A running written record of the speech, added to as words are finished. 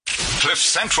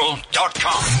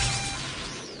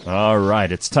CliffCentral.com. All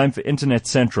right, it's time for Internet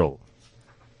Central.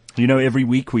 You know, every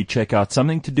week we check out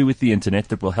something to do with the internet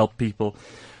that will help people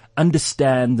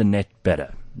understand the net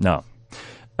better. Now,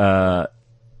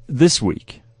 this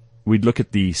week, we'd look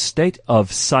at the state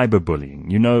of cyberbullying.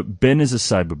 You know, Ben is a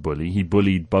cyberbully. He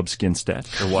bullied Bob Skinstad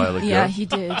a while ago. Yeah, he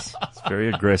did. He's very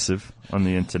aggressive on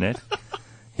the internet.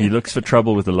 He looks for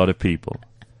trouble with a lot of people.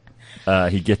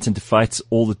 He gets into fights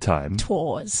all the time.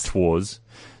 Twars.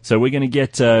 So we're going to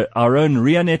get our own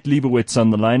Rianette Leibowitz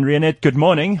on the line. Rianette, good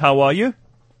morning. How are you?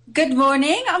 Good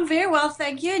morning. I'm very well,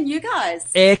 thank you. And you guys?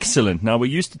 Excellent. Now,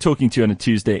 we're used to talking to you on a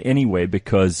Tuesday anyway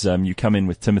because you come in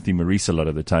with Timothy Maurice a lot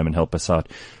of the time and help us out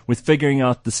with figuring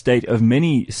out the state of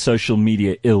many social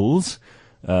media ills.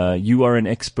 You are an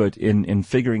expert in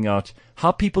figuring out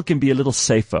how people can be a little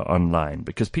safer online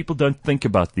because people don't think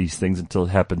about these things until it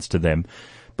happens to them.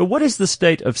 But what is the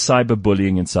state of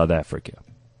cyberbullying in South Africa?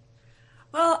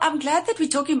 Well, I'm glad that we're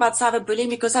talking about cyberbullying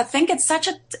because I think it's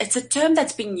a term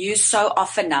that's being used so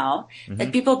often now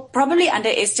that people probably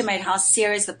underestimate how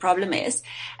serious the problem is.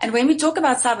 And when we talk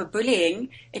about cyberbullying,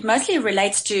 it mostly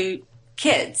relates to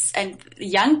kids and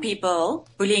young people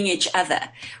bullying each other.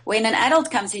 When an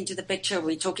adult comes into the picture,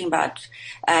 we're talking about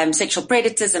sexual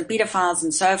predators and pedophiles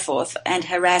and so forth and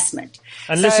harassment.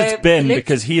 Unless it's Ben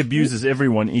because he abuses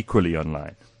everyone equally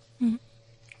online.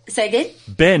 Say again?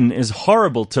 Ben is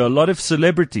horrible to a lot of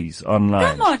celebrities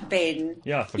online. Come on, Ben.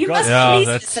 Yeah, I forgot. You must please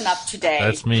listen up today.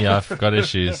 That's me. I've got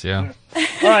issues, yeah.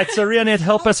 All right, so Rianette,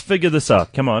 help us figure this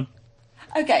out. Come on.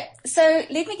 Okay, so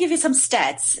let me give you some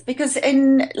stats because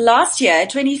in last year,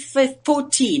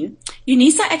 2014,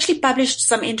 UNISA actually published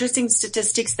some interesting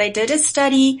statistics. They did a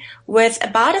study with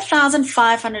about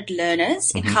 1,500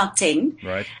 learners in Gauteng.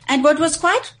 Right. And what was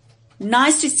quite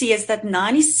nice to see is that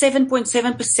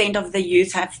 97.7% of the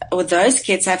youth those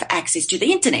kids have access to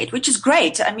the internet, which is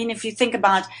great. I mean, if you think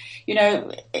about,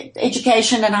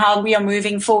 education and how we are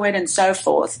moving forward and so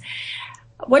forth.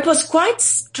 What was quite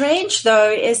strange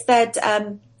though is that,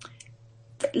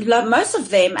 most of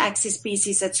them access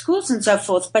PCs at schools and so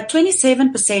forth, but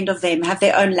 27% of them have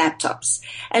their own laptops.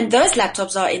 And those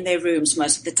laptops are in their rooms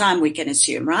most of the time, we can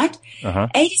assume, right?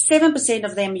 87%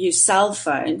 of them use cell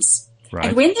phones. Right.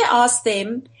 And when they asked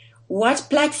them what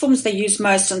platforms they use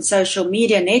most on social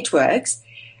media networks,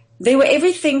 there were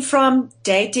everything from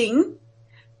dating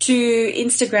to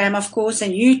Instagram, of course,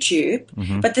 and YouTube.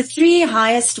 But the three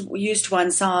highest used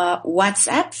ones are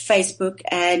WhatsApp, Facebook,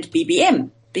 and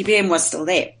BBM. BBM was still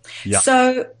there. Yeah.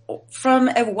 So from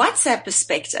a WhatsApp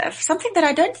perspective, something that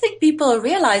I don't think people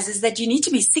realize is that you need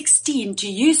to be 16 to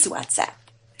use WhatsApp.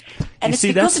 And you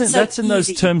see, that's in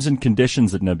those terms and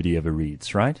conditions that nobody ever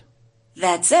reads, right?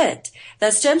 That's it.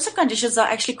 Those terms and conditions are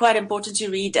actually quite important to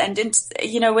read. And,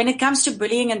 when it comes to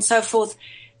bullying and so forth,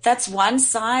 that's one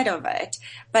side of it.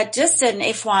 But just an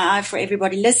FYI for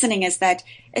everybody listening is that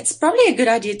it's probably a good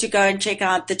idea to go and check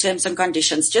out the terms and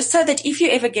conditions just so that if you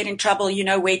ever get in trouble, you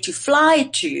know where to fly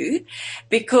to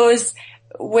because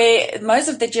where most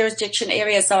of the jurisdiction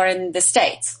areas are in the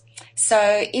States.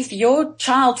 So if your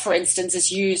child, for instance,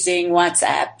 is using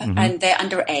WhatsApp and they're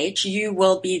underage, you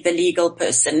will be the legal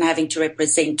person having to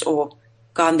represent or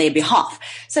go on their behalf.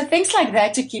 So things like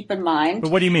that to keep in mind. But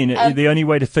what do you mean? The only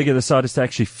way to figure this out is to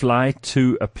actually fly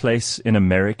to a place in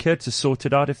America to sort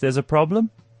it out if there's a problem?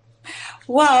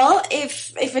 Well,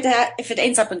 if it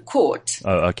ends up in court.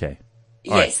 Oh, okay.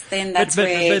 Yes, then that's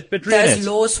where those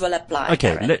laws will apply.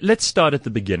 Okay, let's start at the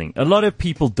beginning. A lot of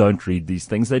people don't read these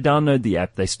things. They download the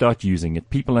app, they start using it.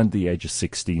 People under the age of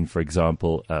 16, for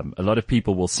example. A lot of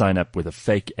people will sign up with a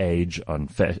fake age on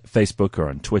Facebook or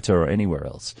on Twitter or anywhere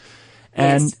else.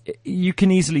 And you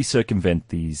can easily circumvent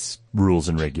these rules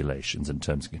and regulations and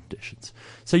terms and conditions.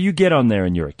 So you get on there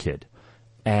and you're a kid.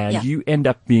 And you end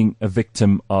up being a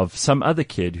victim of some other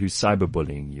kid who's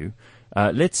cyberbullying you.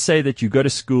 Let's say that you go to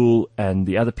school and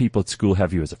the other people at school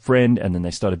have you as a friend and then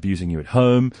they start abusing you at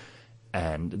home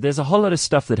and there's a whole lot of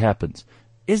stuff that happens.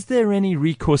 Is there any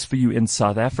recourse for you in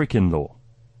South African law?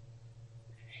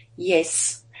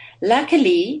 Yes.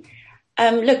 Luckily,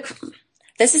 look,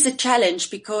 this is a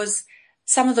challenge because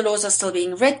some of the laws are still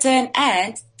being written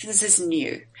and this is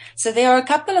new. So there are a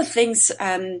couple of things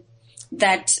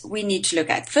that we need to look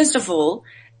at. First of all,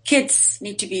 kids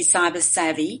need to be cyber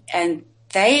savvy and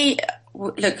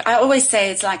look, I always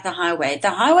say it's like the highway.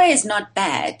 The highway is not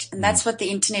bad, and that's what the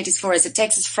internet is for, is it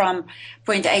takes us from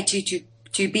point A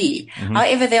to B.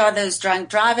 However, there are those drunk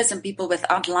drivers and people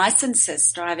without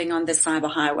licenses driving on the cyber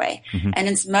highway. And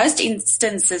in most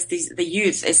instances, the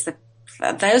youth is the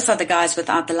those are the guys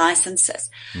without the licenses.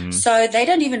 So they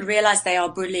don't even realize they are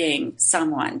bullying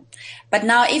someone. But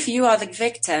now if you are the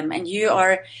victim and you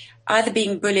are either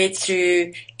being bullied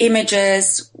through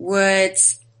images,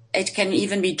 words, it can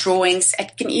even be drawings,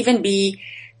 it can even be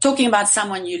talking about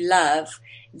someone you love,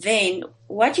 then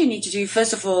what you need to do,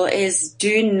 first of all, is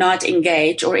do not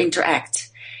engage or interact.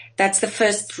 That's the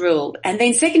first rule. And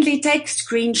then secondly, take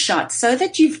screenshots so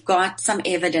that you've got some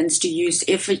evidence to use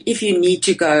if you need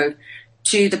to go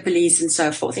to the police and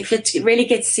so forth, if it really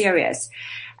gets serious.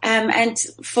 And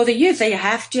for the youth, they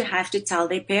have to tell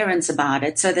their parents about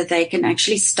it so that they can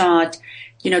actually start,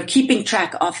 keeping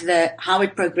track of how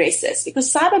it progresses.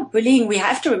 Because cyberbullying, we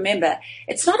have to remember,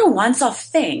 it's not a once-off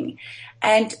thing.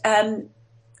 And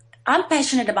I'm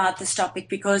passionate about this topic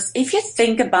because if you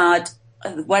think about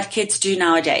what kids do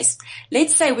nowadays,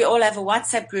 let's say we all have a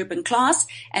WhatsApp group in class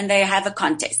and they have a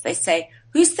contest. They say,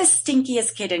 who's the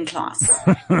stinkiest kid in class?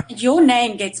 Your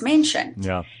name gets mentioned.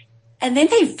 Yeah. And then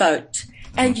they vote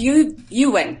and you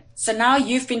win. So now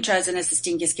you've been chosen as the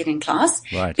stinkiest kid in class.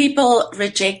 Right. People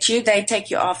reject you. They take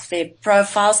you off their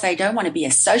profiles. They don't want to be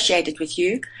associated with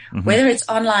you, whether it's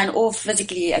online or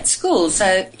physically at school.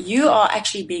 So you are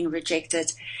actually being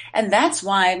rejected. And that's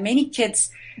why many kids,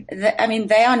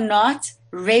 they are not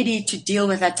ready to deal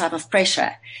with that type of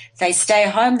pressure. They stay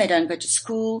home. They don't go to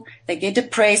school. They get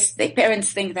depressed. Their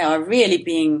parents think they are really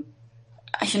being,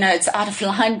 it's out of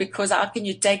line because how can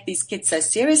you take these kids so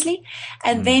seriously?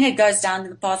 And then it goes down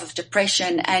the path of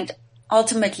depression. And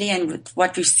ultimately, and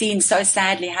what we've seen so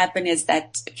sadly happen is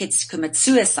that kids commit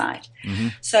suicide.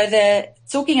 So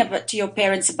talking to your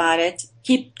parents about it,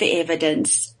 keep the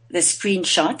evidence, the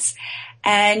screenshots.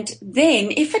 And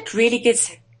then if it really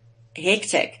gets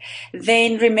hectic,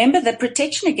 then remember the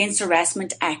Protection Against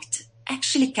Harassment Act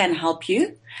actually can help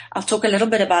you. I'll talk a little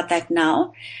bit about that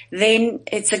now. Then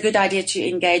it's a good idea to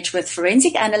engage with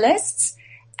forensic analysts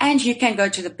and you can go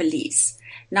to the police.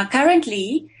 Now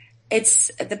currently it's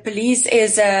a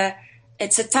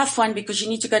tough one because you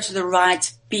need to go to the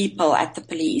right people at the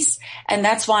police. And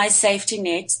that's why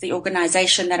SaveTNet, the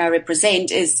organization that I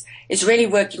represent, is really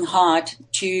working hard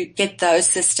to get those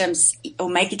systems or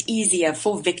make it easier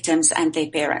for victims and their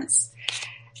parents.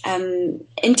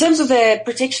 In terms of the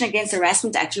Protection Against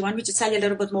Harassment Act, you want me to tell you a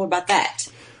little bit more about that?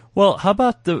 Well, how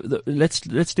about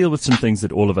let's deal with some things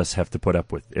that all of us have to put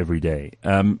up with every day.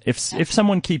 If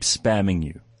someone keeps spamming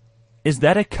you, is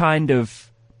that a kind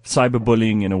of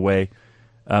cyberbullying in a way?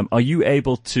 Are you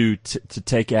able to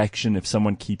take action if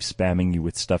someone keeps spamming you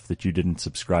with stuff that you didn't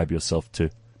subscribe yourself to?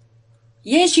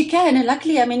 Yes, you can. And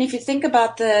luckily, if you think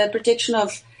about the Protection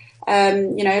of,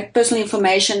 Personal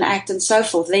Information Act and so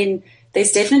forth, then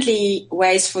there's definitely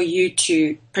ways for you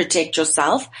to protect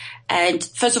yourself. And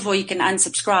first of all, you can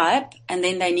unsubscribe, and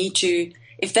then they need to,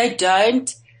 if they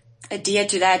don't adhere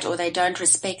to that or they don't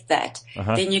respect that,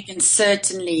 then you can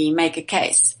certainly make a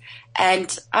case.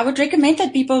 And I would recommend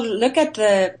that people look at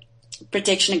the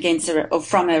Protection Against or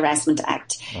from Harassment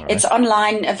Act. Right. It's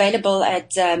online, available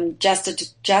at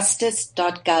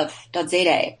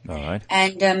justice.gov.za. All right.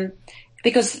 And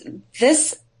because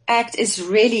this act is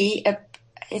really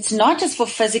it's not just for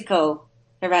physical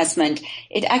harassment.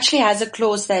 It actually has a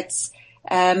clause that's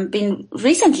been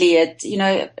recently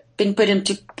been put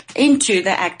into the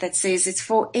act that says it's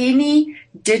for any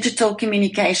digital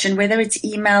communication, whether it's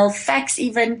email, fax,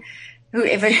 even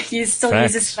whoever uses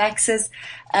faxes.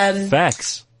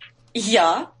 Fax?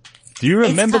 Yeah. Do you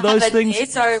remember those things? There.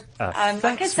 So,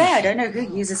 like I say, I don't know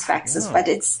who uses faxes, but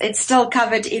it's still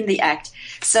covered in the act.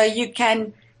 So you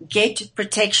can get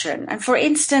protection. And for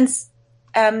instance,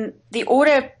 the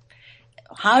order,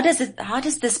 how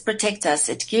does this protect us?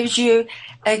 It gives you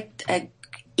a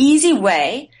easy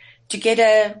way to get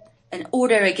an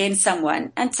order against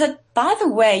someone. And so, by the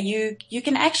way, you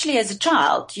can actually, as a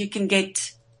child, you can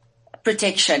get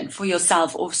protection for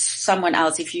yourself or someone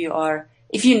else if you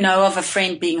know of a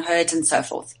friend being hurt and so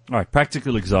forth. All right,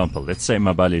 practical example. Let's say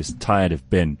Mabali is tired of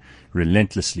Ben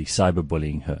relentlessly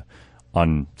cyberbullying her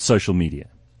on social media,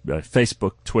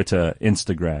 Facebook, Twitter,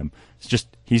 Instagram.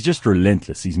 He's just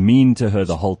relentless. He's mean to her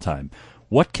the whole time.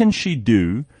 What can she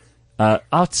do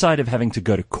outside of having to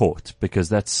go to court, because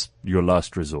that's your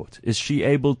last resort? Is she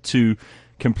able to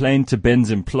complain to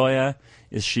Ben's employer?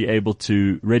 Is she able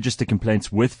to register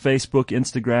complaints with Facebook,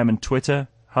 Instagram, and Twitter?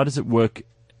 How does it work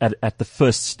at the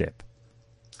first step?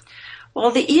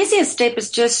 Well, the easiest step is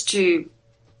just to,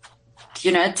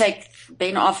 take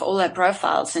Ben off all her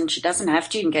profiles, and she doesn't have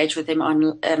to engage with him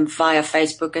on via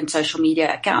Facebook and social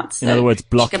media accounts. In other words,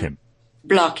 block him.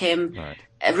 Block him. Right.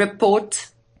 Report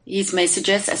his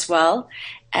messages as well.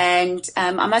 And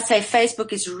I must say Facebook,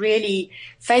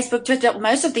 Twitter,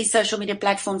 most of these social media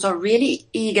platforms are really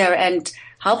eager and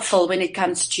helpful when it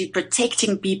comes to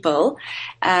protecting people.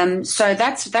 So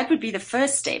that would be the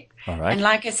first step. All right. And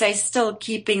like I say, still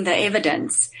keeping the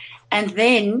evidence. And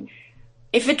then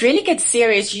if it really gets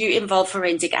serious, you involve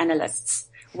forensic analysts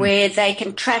where they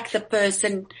can track the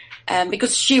person,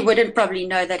 because she wouldn't probably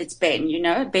know that it's Ben,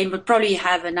 Ben would probably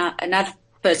have another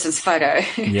person's photo.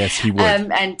 Yes, he would.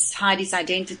 And hide his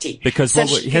identity. Because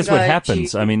here's what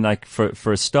happens. I mean, like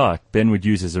for a start, Ben would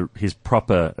use his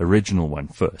proper original one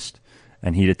first,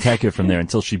 and he'd attack her from there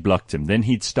until she blocked him. Then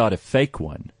he'd start a fake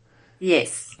one.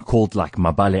 Yes. Called like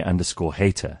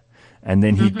Mabale_hater. And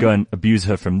then he'd go and abuse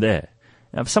her from there.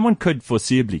 Now, if someone could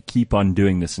foreseeably keep on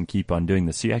doing this, you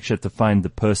actually have to find the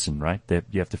person, right?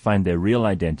 You have to find their real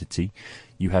identity.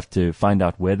 You have to find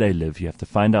out where they live. You have to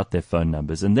find out their phone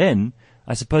numbers. And then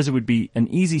I suppose it would be an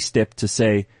easy step to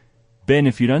say, Ben,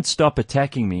 if you don't stop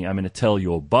attacking me, I'm going to tell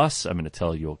your boss, I'm going to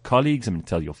tell your colleagues, I'm going to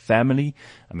tell your family,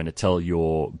 I'm going to tell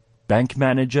your bank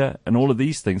manager and all of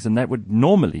these things. And that would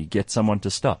normally get someone to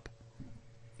stop.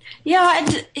 Yeah,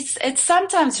 and it's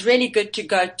sometimes really good to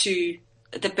go to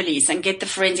the police and get the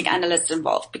forensic analysts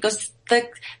involved, because the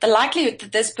likelihood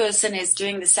that this person is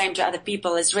doing the same to other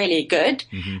people is really good.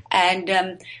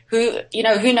 And who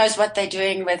knows what they're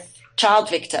doing with child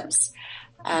victims.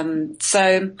 But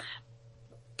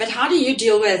how do you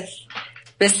deal with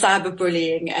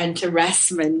cyberbullying and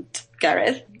harassment,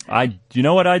 Gareth? You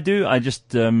know what I do? I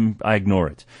just I ignore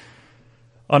it.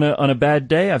 On a bad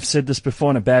day, I've said this before,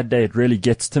 on a bad day it really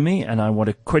gets to me and I want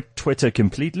to quit Twitter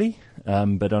completely.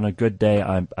 But on a good day,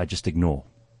 I just ignore.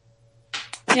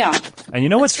 Yeah. And you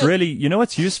know what's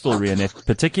useful, Rianette,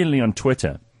 particularly on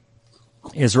Twitter,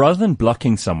 is rather than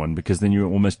blocking someone, because then you're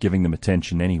almost giving them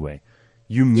attention anyway,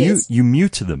 you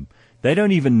mute them. They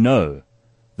don't even know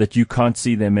that you can't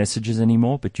see their messages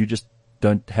anymore, but you just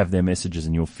don't have their messages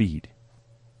in your feed.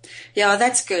 Yeah,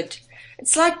 that's good.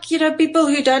 It's like, people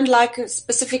who don't like a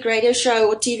specific radio show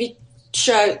or TV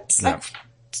show, it's like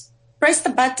press the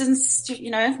buttons to,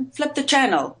 flip the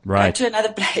channel, right, go to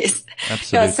another place.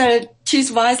 Absolutely. So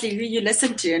choose wisely who you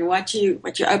listen to and what you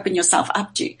open yourself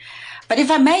up to. But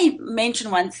if I may mention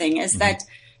one thing is that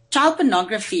child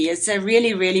pornography is a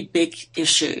really, really big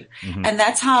issue. And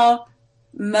that's how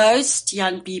most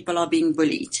young people are being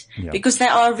bullied, because they're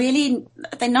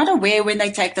not aware when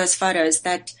they take those photos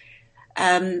that,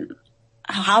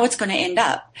 how it's going to end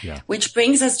up, which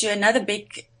brings us to another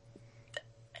big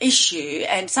issue,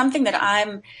 and something that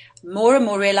I'm more and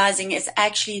more realizing is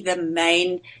actually the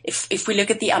main, if we look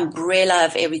at the umbrella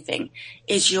of everything,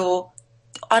 is your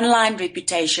online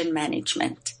reputation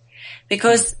management,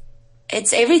 because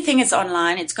everything is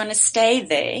online. It's going to stay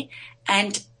there.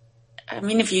 And I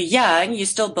mean, if you're young, you're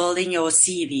still building your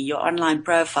CV, your online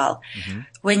profile.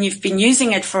 When you've been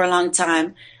using it for a long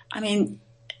time, I mean,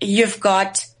 you've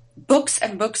got books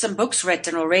and books and books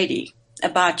written already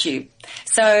about you.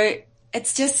 So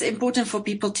it's just important for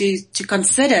people to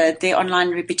consider their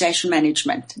online reputation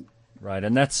management. Right.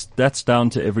 And that's down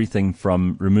to everything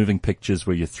from removing pictures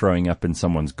where you're throwing up in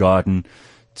someone's garden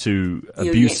to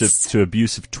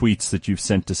abusive tweets that you've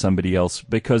sent to somebody else,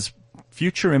 because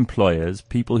future employers,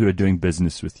 people who are doing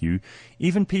business with you,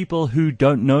 even people who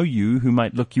don't know you, who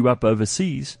might look you up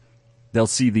overseas, they'll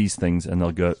see these things and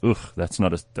they'll go, ugh, that's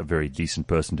not a very decent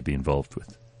person to be involved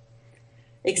with.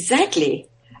 Exactly.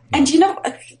 And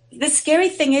the scary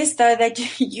thing is, though,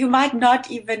 that you might not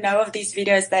even know of these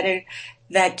videos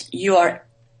that you are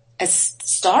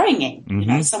starring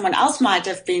in. Someone else might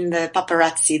have been the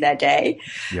paparazzi that day.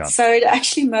 Yeah. So it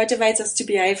actually motivates us to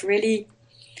behave really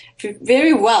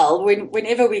very well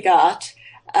whenever we go out.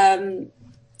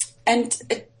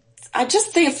 I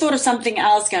just thought of something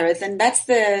else, Gareth, and that's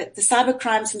the cyber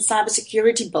crimes and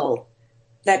cybersecurity bill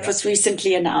that was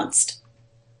recently announced.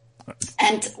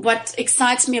 And what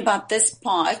excites me about this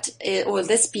part or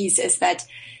this piece is that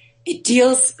it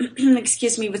deals,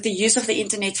 with the use of the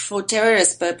internet for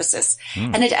terrorist purposes.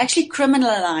 And it actually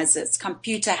criminalizes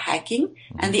computer hacking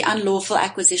and the unlawful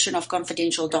acquisition of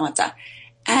confidential data,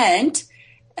 and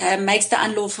makes the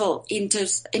unlawful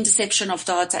interception of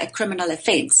data a criminal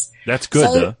offense. That's good,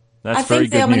 though. That's very good news. I think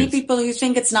there are many people who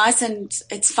think it's nice and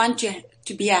it's fun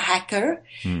to be a hacker.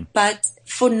 But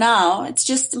for now, it's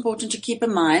just important to keep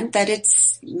in mind that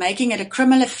it's making it a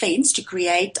criminal offense to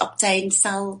create, obtain,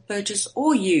 sell, purchase,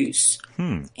 or use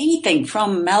anything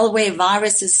from malware,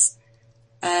 viruses,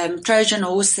 Trojan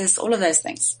horses, all of those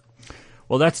things.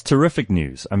 Well, that's terrific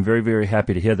news. I'm very, very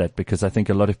happy to hear that, because I think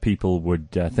a lot of people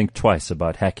would think twice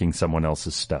about hacking someone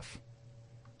else's stuff.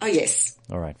 Oh, yes.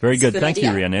 All right. Very good. Thank you,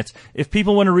 Rianette. If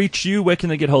people want to reach you, where can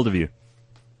they get hold of you?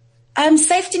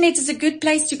 SaveTNet is a good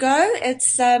place to go.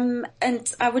 It's, and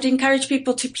I would encourage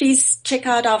people to please check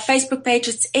out our Facebook page.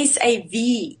 It's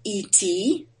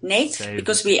SaveTNet,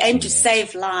 because we aim to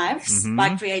save lives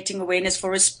by creating awareness for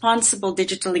responsible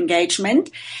digital engagement.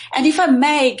 And if I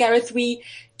may, Gareth, we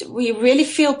really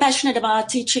feel passionate about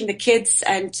teaching the kids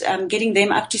and getting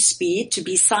them up to speed to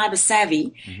be cyber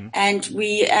savvy. And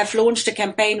we have launched a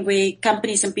campaign where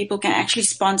companies and people can actually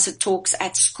sponsor talks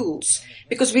at schools,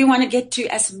 because we want to get to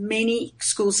as many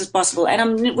schools as possible.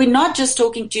 And we're not just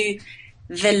talking to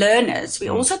the learners,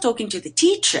 we're also talking to the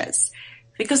teachers,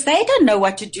 because they don't know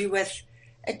what to do with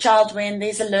a child when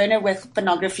there's a learner with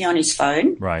pornography on his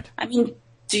phone. Right. I mean,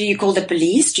 do you call the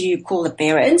police? Do you call the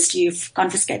parents? Do you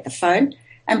confiscate the phone?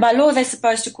 And by law, they're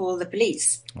supposed to call the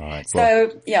police. All right.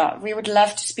 So, we would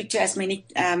love to speak to as many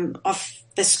of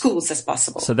the schools as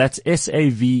possible. So that's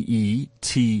SaveTNet.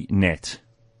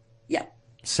 Yeah.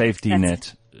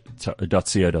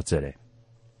 SaveTNet.co.za.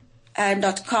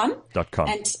 .com. .com.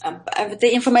 And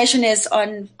the information is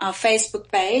on our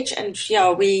Facebook page. And,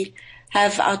 we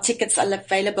have our tickets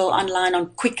available online on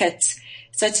Quicket.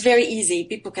 So it's very easy.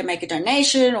 People can make a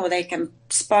donation or they can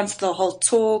sponsor the whole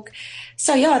talk.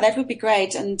 So that would be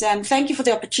great. And thank you for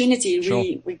the opportunity. Sure.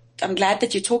 I'm glad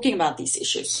that you're talking about these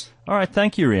issues. All right.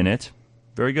 Thank you, Rianette.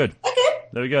 Very good. Okay.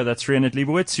 There we go. That's Rianette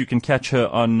Leibowitz. You can catch her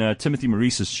on Timothy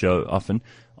Maurice's show often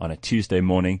on a Tuesday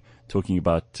morning, talking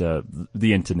about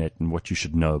the internet and what you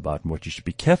should know about and what you should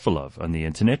be careful of on the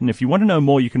internet. And if you want to know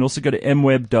more, you can also go to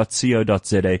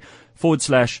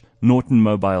mweb.co.za/Norton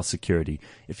Mobile Security.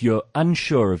 If you're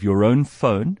unsure of your own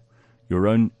phone, your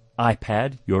own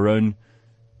iPad, your own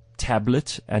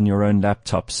tablet, and your own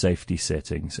laptop safety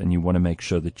settings, and you want to make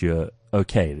sure that you're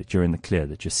okay, that you're in the clear,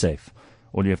 that you're safe,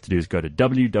 all you have to do is go to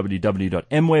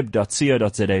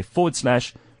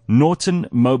www.mweb.co.za/Norton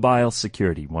Mobile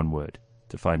Security, one word,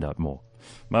 to find out more.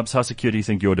 Mubs, how secure do you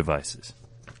think your device is?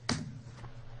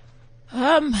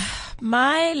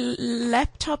 My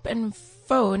laptop and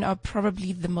phone are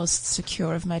probably the most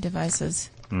secure of my devices.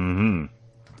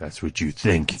 That's what you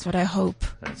think. That's what I hope.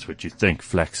 That's what you think.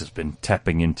 Flax has been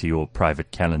tapping into your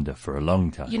private calendar for a long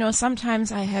time. You know,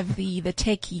 sometimes I have the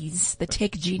techies, the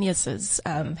tech geniuses,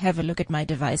 have a look at my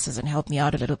devices and help me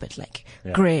out a little bit, like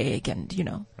Greg and,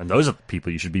 And those are the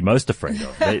people you should be most afraid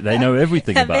of. They know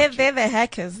everything about you. They're the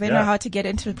hackers. They know how to get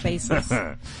into places.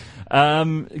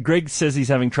 Greg says he's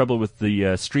having trouble with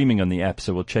the streaming on the app,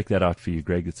 so we'll check that out for you,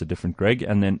 Greg. It's a different Greg.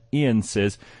 And then Ian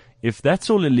says, if that's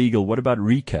all illegal, what about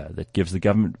RICA that gives the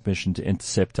government permission to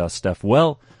intercept our stuff?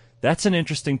 Well, that's an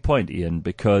interesting point, Ian,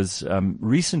 because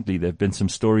recently there have been some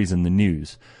stories in the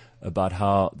news about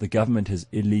how the government has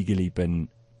illegally been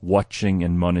watching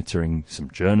and monitoring some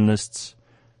journalists,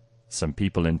 some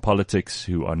people in politics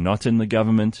who are not in the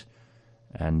government,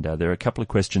 and there are a couple of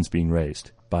questions being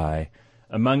raised by,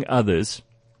 among others,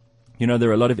 there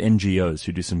are a lot of NGOs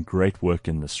who do some great work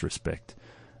in this respect.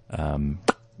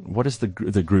 What is the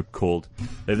group called?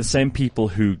 They're the same people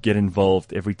who get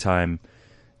involved every time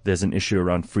there's an issue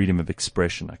around freedom of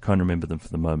expression. I can't remember them for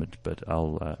the moment, but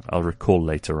I'll recall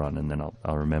later on, and then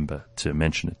I'll remember to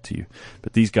mention it to you.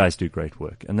 But these guys do great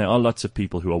work, and there are lots of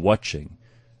people who are watching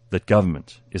that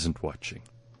government isn't watching.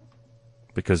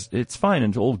 Because it's fine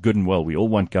and all good and well. We all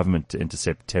want government to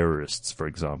intercept terrorists, for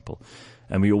example,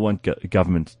 and we all want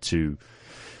government to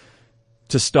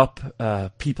stop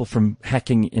people from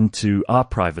hacking into our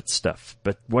private stuff.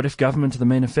 But what if government are the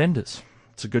main offenders?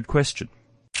 It's a good question.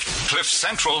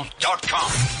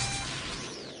 CliffCentral.com